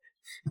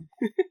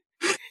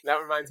 That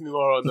reminds me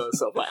more of those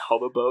sort of like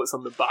hover boats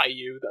on the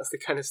bayou. That's the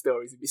kind of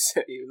stories he'd be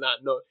saying.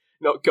 That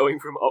not going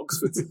from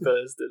Oxford to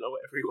Thurston or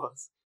whatever he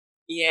was.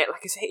 Yeah,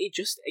 like I say, it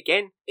just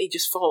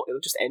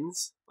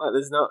ends. Like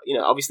there's not,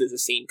 obviously there's a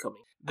scene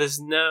coming. There's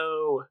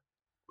no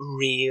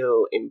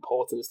real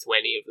importance to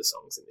any of the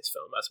songs in this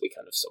film as we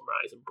kind of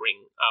summarise and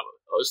bring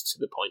us to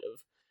the point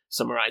of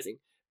summarising,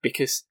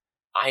 because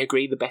I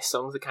agree the best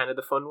songs are kind of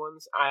the fun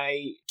ones.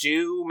 I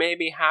do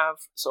maybe have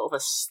sort of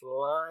a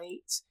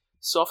slight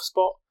soft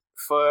spot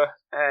for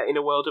In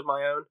a World of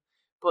My Own,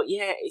 but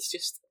yeah, it's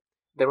just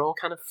they're all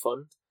kind of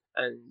fun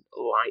and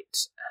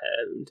light,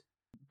 and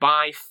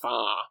by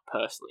far,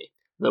 personally,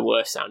 the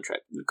worst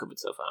soundtrack we've covered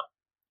so far,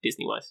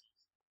 Disney-wise.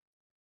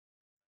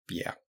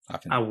 Yeah,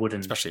 I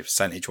wouldn't, especially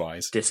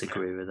percentage-wise,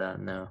 disagree with that.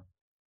 No,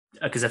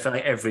 because I feel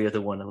like every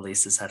other one at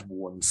least has had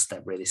one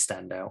really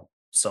stand out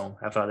song.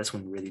 I felt like this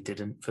one really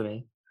didn't for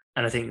me,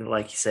 and I think,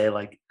 like you say,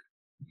 like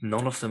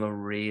none of them are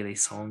really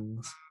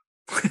songs.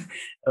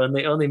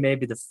 only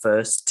maybe the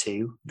first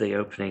two, the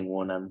opening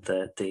one and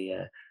the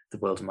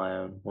World of My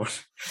Own one,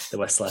 the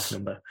Westlife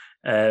number.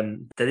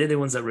 They're the only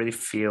ones that really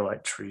feel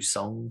like true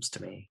songs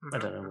to me. I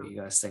don't know what you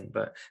guys think,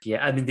 but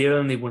yeah, I mean, the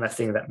only one I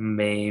think that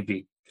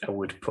maybe I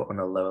would put on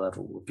a low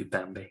level would be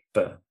Bambi,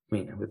 but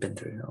we've been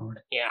through it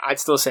already. Yeah, I'd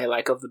still say,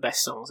 like, of the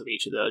best songs of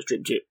each of those,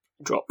 Drip Drip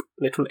Drop,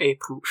 Little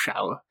April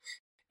Shower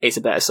is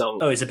a better song.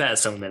 Oh, it's a better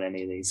song than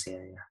any of these.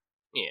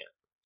 Yeah.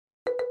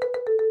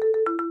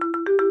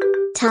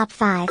 Top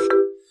 5.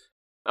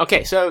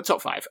 Okay, so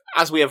top 5.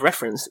 As we have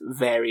referenced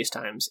various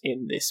times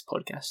in this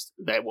podcast,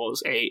 there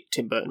was a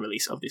Tim Burton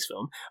release of this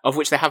film, of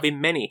which there have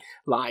been many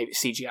live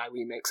CGI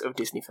remakes of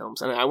Disney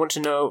films. And I want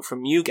to know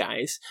from you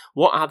guys,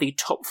 what are the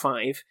top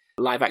 5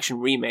 live-action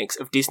remakes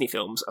of Disney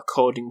films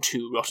according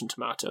to Rotten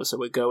Tomatoes? So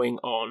we're going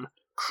on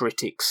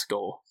critic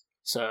score.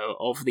 So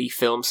of the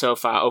film so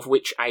far, of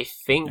which I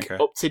think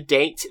up to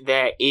date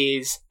there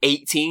is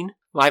 18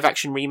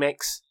 live-action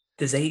remakes.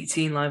 There's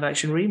 18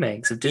 live-action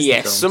remakes of Disney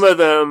films? Yes, some of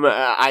them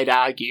I'd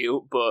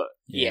argue, but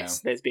yes,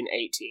 there's been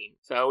 18.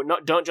 So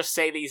don't just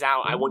say these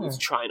out. I want you to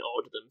try and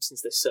order them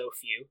since there's so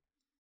few.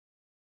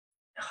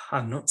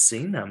 I've not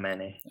seen that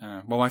many.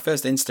 Well, my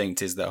first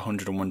instinct is that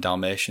 101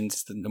 Dalmatians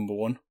is the number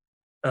one.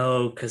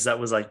 Oh, because that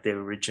was like the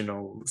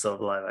original sort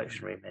of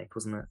live-action remake,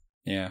 wasn't it?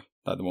 Yeah,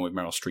 like the one with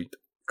Meryl Streep.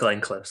 Glenn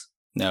Close.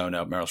 No,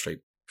 Meryl Streep.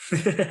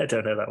 I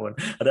don't know that one.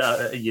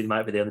 You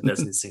might be the only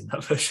person who's seen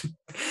that version.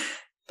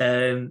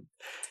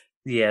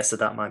 Yeah, so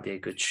that might be a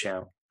good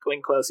shout.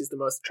 Glenn Close is the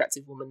most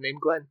attractive woman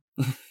named Glenn.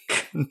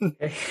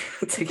 Okay,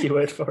 I'll take your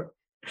word for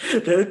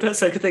it. The only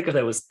person I could think of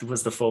there was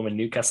the former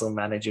Newcastle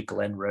manager,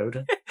 Glenn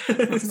Roeder.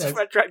 Most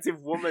attractive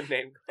woman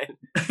named Glenn.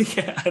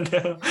 Yeah, I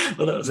know.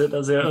 Well, that was it. That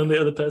was the only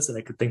other person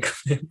I could think of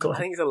named Glenn. I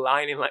think it's a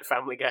line in like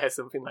Family Guy or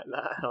something like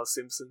that, or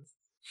Simpsons.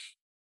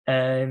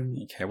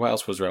 Okay, what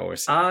else was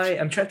always?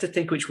 I'm trying to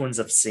think which ones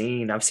I've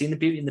seen. I've seen the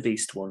Beauty and the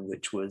Beast one,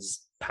 which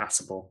was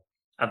passable.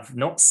 I've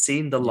not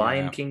seen the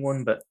Lion King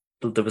one, but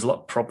there was a lot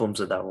of problems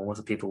with that one.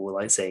 Wasn't people were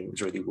like saying it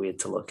was really weird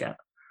to look at?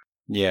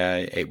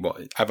 Yeah,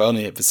 I've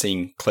only ever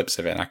seen clips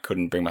of it, and I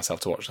couldn't bring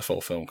myself to watch the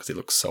full film because it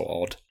looks so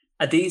odd.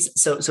 Are these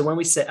so when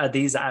we say are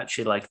these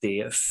actually like the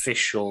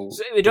official?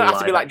 So they don't have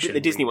to be like live-action the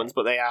Disney remake? ones,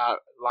 but they are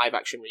live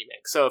action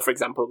remakes. So, for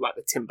example, like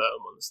the Tim Burton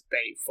ones,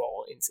 they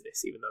fall into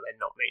this, even though they're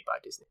not made by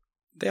Disney.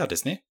 They are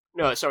Disney.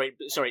 No, sorry,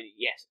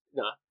 yes,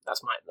 no,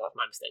 that's my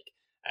mistake.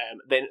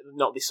 They're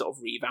not this sort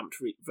of revamped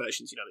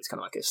versions. It's kind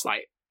of like a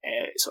slight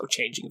sort of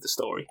changing of the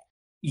story.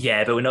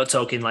 Yeah, but we're not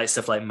talking like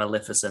stuff like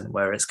Maleficent,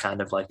 where it's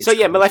kind of like. So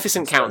yeah,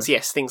 Maleficent counts,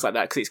 yes, things like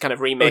that, because it's kind of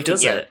remaking.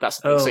 does yeah, it?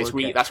 That's Oh, so it's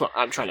okay. that's what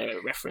I'm trying to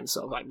reference,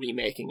 sort of like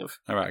remaking of.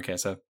 All right, okay,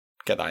 so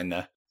get that in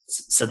there.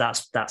 So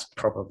that's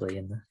probably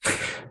in there.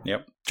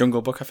 Yep.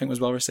 Jungle Book, I think, was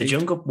well The received.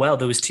 Jungle. Well,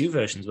 there was two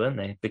versions, weren't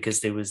they? Because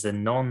there was the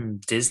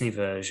non-Disney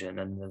version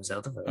and there was the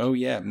other version. Oh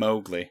yeah,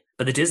 Mowgli.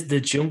 But the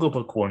Jungle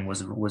Book one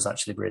was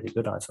actually really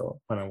good. I thought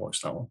when I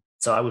watched that one.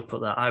 So I would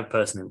put that. I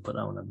personally would put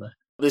that one in there.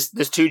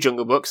 There's two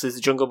Jungle Books. There's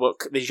the Jungle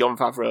Book, the Jon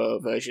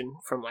Favreau version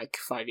from like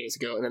 5 years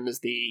ago, and then there's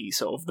the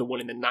sort of the one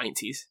in the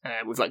 90s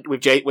with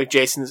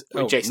Jason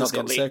Not Scott the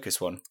End Lee. Circus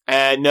one.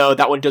 No,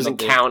 that one doesn't Not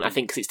the- count. I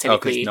think because it's Oh,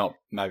 because technically it's not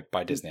made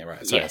by Disney,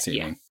 right? Sorry, Yeah, I see what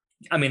you yeah. mean.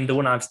 I mean, the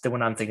one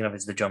I'm thinking of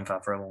is the Jon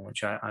Favreau one,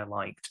 which I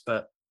liked.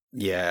 But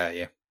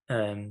Yeah.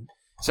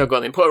 So go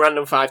on then, put a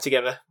random 5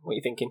 together. What are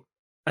you thinking?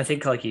 I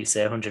think, like you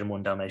say,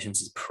 101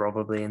 Dalmatians is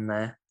probably in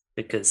there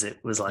because it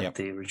was like Yep.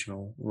 the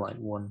original like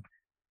one.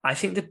 I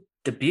think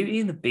the Beauty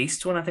and the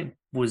Beast one I think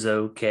was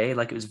okay.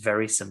 Like it was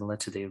very similar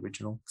to the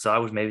original, so I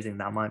would maybe think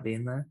that might be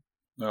in there.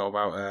 What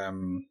about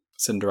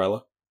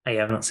Cinderella? I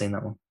have not seen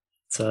that one,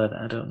 so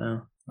I don't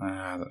know.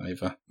 I don't know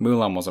either.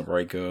 Mulan wasn't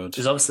very good.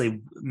 There's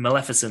obviously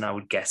Maleficent. I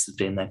would guess has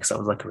been there because that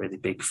was like a really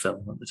big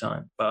film at the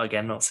time. But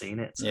again, not seen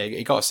it. So. Yeah,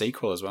 it got a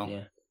sequel as well.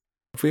 Yeah.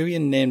 If we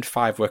named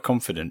 5, we're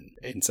confident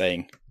in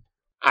saying.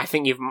 I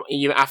think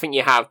I think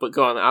you have, but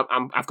go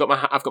on. I've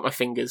got my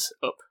fingers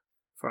up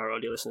for our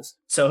audio listeners.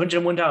 So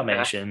 101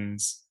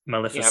 Dalmatians,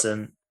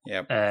 Maleficent,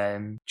 Yep.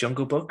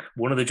 Jungle Book,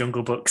 one of the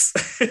Jungle Books.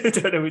 I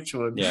don't know which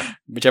one. Yeah,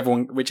 whichever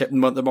one,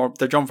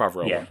 the Jon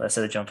Favreau Yeah, one. let's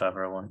say the Jon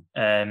Favreau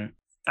one.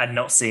 I'd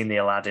not seen the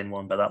Aladdin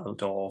one, but that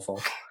looked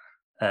awful.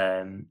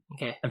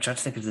 Okay. I'm trying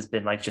to think if there's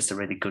been like just a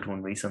really good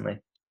one recently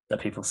that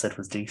people said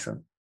was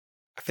decent.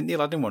 I think the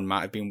Aladdin one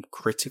might have been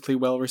critically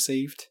well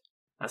received.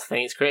 That's the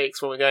thing. It's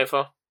critics. What we're going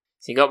for.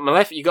 So you got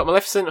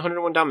Maleficent,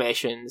 101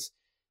 Dalmatians,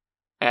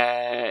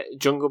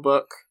 Jungle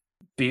Book.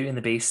 Beauty and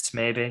the Beast,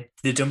 maybe.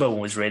 The Dumbo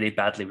one was really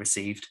badly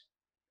received.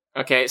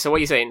 Okay, so what are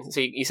you saying? So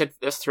you said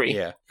that's 3.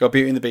 Yeah, got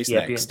Beauty and the Beast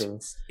Yeah, next. Beauty and the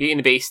Beast. Beauty and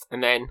the Beast,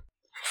 and then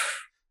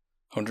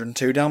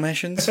 102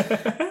 Dalmatians.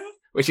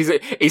 which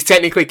is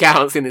technically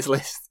counts in this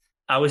list.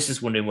 I was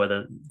just wondering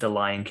whether The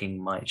Lion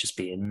King might just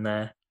be in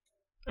there.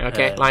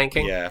 Okay, Lion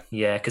King. Yeah,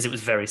 Yeah, because it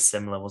was very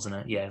similar, wasn't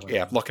it?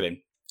 Yeah. lock it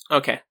in.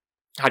 Okay.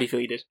 How do you feel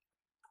you did?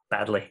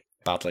 Badly.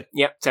 Badly.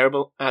 Yep,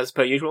 terrible as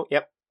per usual.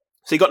 Yep.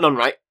 So you got none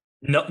right.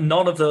 No,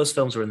 none of those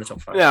films were in the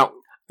top 5. No,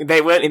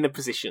 they weren't in the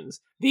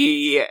positions.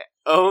 The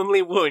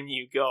only one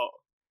you got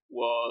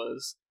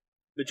was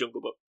the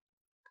Jungle Book.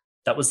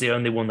 That was the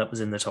only one that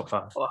was in the top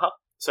 5. Uh-huh.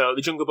 So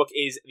the Jungle Book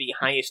is the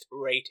highest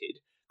rated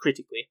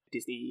critically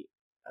Disney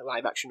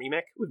live action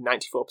remake with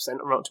 94%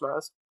 on Rotten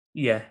Tomatoes.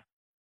 Yeah.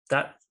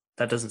 That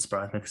doesn't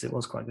surprise me because it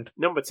was quite good.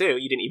 Number 2,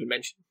 you didn't even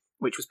mention,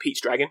 which was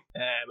Pete's Dragon,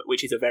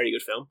 which is a very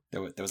good film.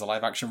 There was a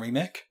live action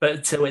remake.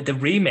 But so the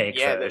remake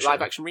Yeah, version, the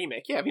live action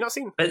remake. Yeah, have you not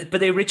seen? But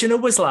the original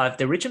was live.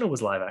 The original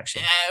was live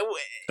action,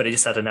 but it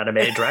just had an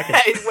animated dragon.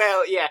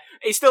 Well, yeah,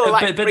 it's still a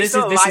live. But it's this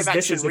still a live is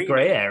action a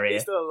grey remake. area.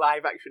 It's still a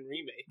live action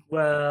remake.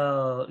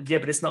 Well, yeah,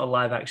 but it's not a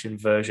live action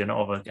version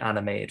of an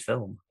animated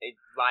film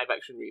Live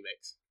action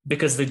remakes.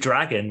 because the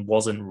dragon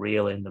wasn't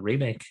real in the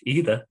remake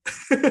either.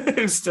 It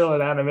was still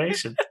an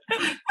animation.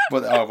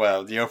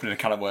 But you're opening a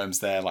can of worms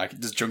there. Like,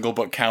 does Jungle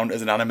Book count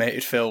as an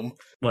animated film?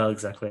 Well,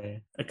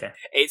 exactly. Okay.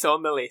 It's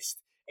on the list.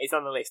 It's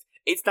on the list.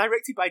 It's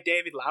directed by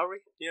David Lowery.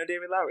 You know who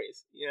David Lowery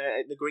is? You know,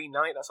 The Green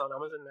Knight. That's on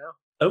Amazon now.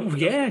 Oh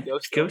yeah,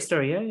 Ghost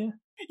Story. Yeah.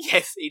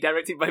 Yes, he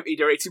directed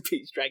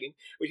Pete's Dragon,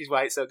 which is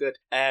why it's so good.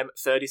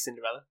 Third is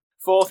Cinderella.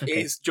 Fourth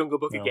Okay. is Jungle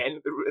Book No.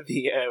 again,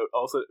 the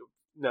also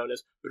known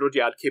as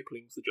Rudyard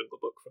Kipling's The Jungle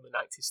Book from the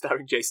 90s,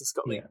 starring Jason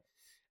Scott Lee.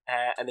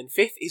 Yeah. And then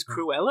fifth is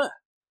Cruella,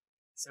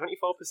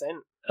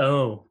 74%.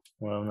 Oh,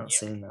 well, I'm not Yeah.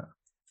 seeing that.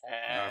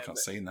 No, I've not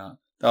seen that.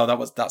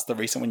 Oh, that's the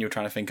recent one you were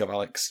trying to think of,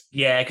 Alex.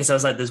 Yeah, because I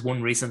was like, there's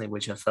one recently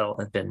which I felt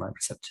had been like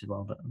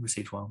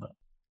received well, but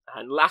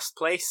And last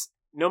place,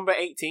 number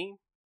 18,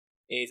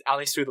 is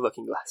Alice Through the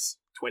Looking Glass,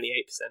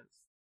 28%.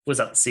 was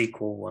that the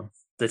sequel one,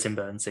 the Tim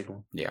Burton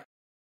sequel?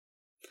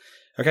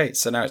 Okay,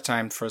 so now it's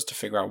time for us to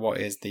figure out what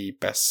is the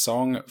best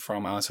song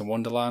from Alice in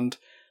Wonderland.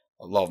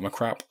 A lot of them are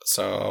crap,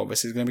 so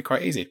this is going to be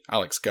quite easy.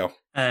 Alex, go.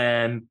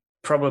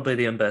 Probably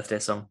the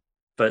Unbirthday song,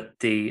 but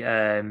the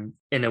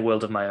In a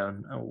World of My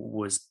Own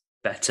was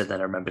better than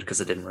I remembered because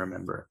I didn't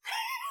remember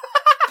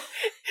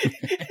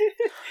it.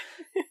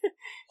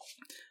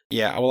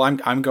 Yeah, well,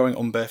 I'm going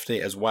Unbirthday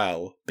as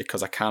well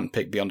because I can't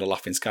pick Beyond a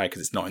Laughing Sky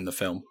because it's not in the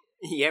film.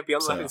 Yeah,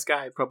 Beyond the So- Laughing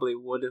Sky probably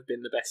would have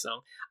been the best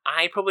song.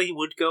 I probably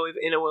would go with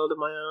In a World of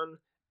My Own.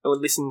 I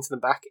would listen to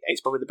them back.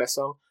 It's probably the best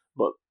song,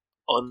 but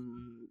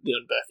on the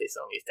Unbirthday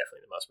song is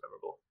definitely the most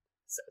memorable.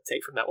 So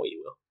take from that what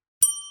you will.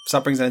 So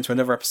that brings us into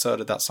another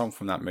episode of That Song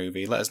from That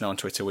Movie. Let us know on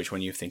Twitter which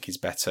one you think is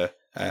better.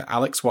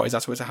 Alex, what is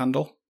that Twitter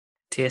handle?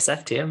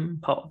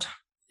 TSFTM pod.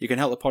 You can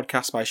help the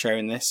podcast by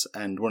sharing this,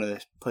 and one of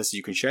the places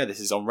you can share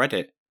this is on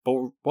Reddit.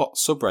 But what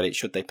subreddit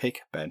should they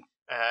pick, Ben?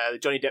 The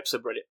Johnny Depp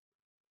subreddit.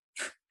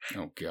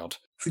 Oh, God.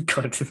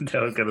 God,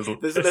 no,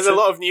 There's a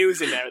lot of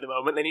news in there at the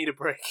moment. They need a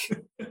break.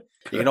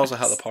 You can also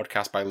help the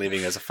podcast by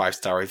leaving us a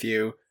 5-star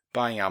review,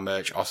 buying our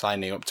merch, or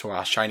signing up to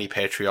our shiny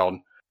Patreon.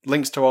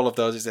 Links to all of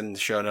those is in the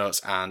show notes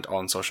and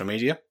on social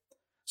media.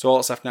 So all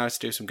that's left now is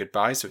to do some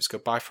goodbyes. So it's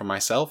goodbye from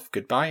myself,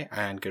 goodbye,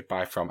 and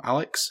goodbye from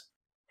Alex.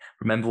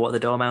 Remember what the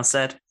Dormouse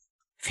said?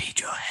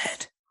 Feed your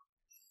head.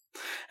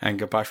 And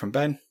goodbye from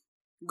Ben.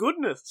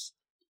 Goodness.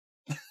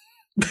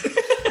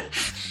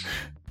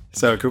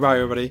 So goodbye,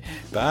 everybody.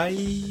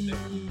 Bye.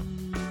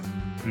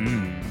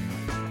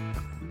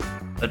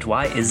 But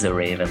why is a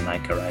raven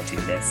like a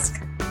writing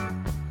desk?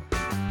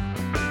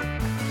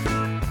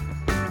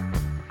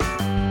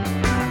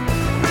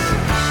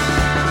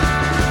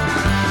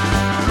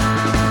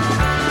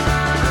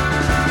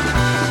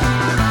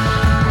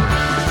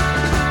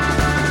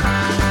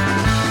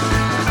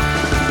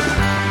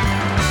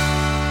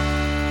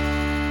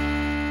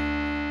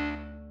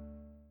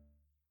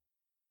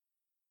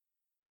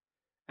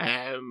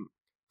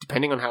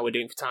 Depending on how we're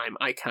doing for time,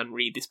 I can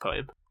read this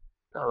poem.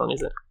 How long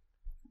is it?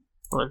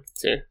 1, 2,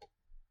 3, 4,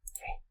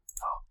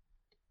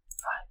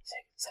 5, 6,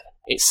 7.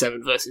 It's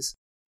 7 verses.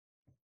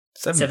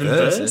 Seven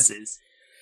verses?